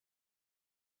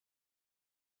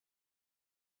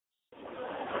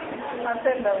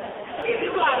Attendance.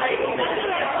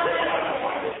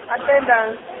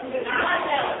 Attendance.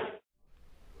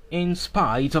 In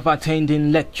spite of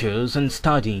attending lectures and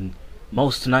studying,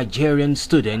 most Nigerian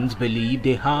students believe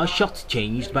they are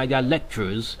shortchanged by their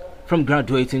lecturers from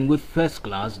graduating with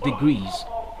first-class degrees.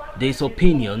 This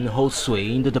opinion holds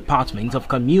sway in the Department of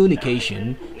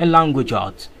Communication and Language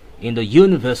Arts in the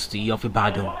University of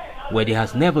Ibadan, where there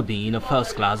has never been a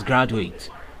first-class graduate.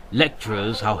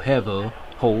 Lecturers, however,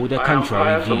 hold a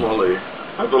contrary view.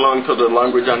 I belong to the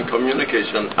Language and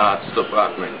Communication Arts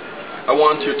Department. I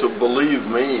want you to believe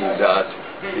me that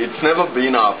it's never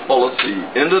been our policy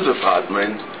in the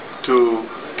department to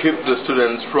keep the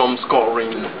students from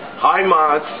scoring high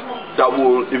marks that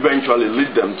will eventually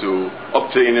lead them to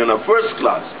obtaining a first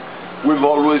class. We've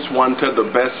always wanted the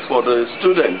best for the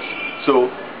students. So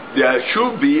there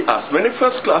should be as many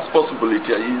first class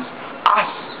possibilities as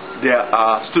there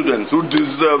are students who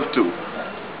deserve to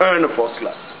earn a first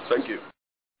class. Thank you.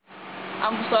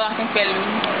 I'm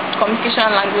Communication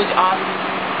and Language Arts,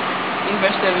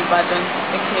 University of Ibadan.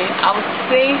 Okay, I would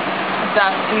say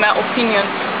that, in my opinion,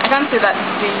 I can't say that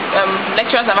the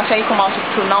lecturers have actually come out to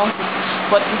pronounce it,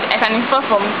 but I can infer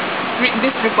from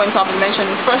these 3 points I've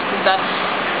mentioned. First is that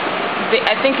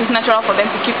I think it's natural for them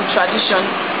to keep the tradition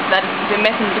that they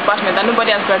met in the department, that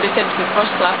nobody has graduated with the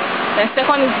first class. Then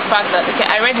second is the fact that, okay,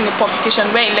 I read in a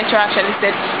publication where a lecturer actually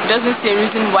said it doesn't say a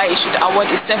reason why he should award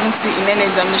a 70 in any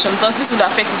examination, because this would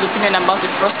affect his opinion about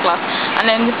the first class. And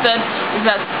then the third is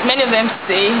that many of them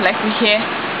say, like we hear,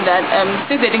 that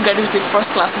since they didn't graduate with the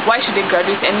first class, why should they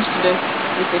graduate any student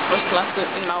with a first class? So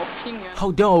in my opinion,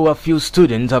 although a few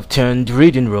students have turned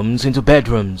reading rooms into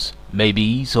bedrooms,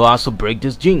 maybe so as to break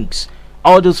this jinx,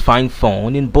 others find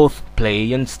fun in both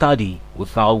play and study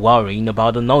without worrying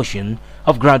about the notion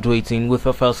of graduating with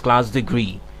a first-class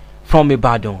degree. From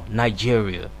Ibadan,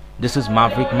 Nigeria, this is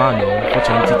Maverick Manuel for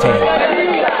 2010.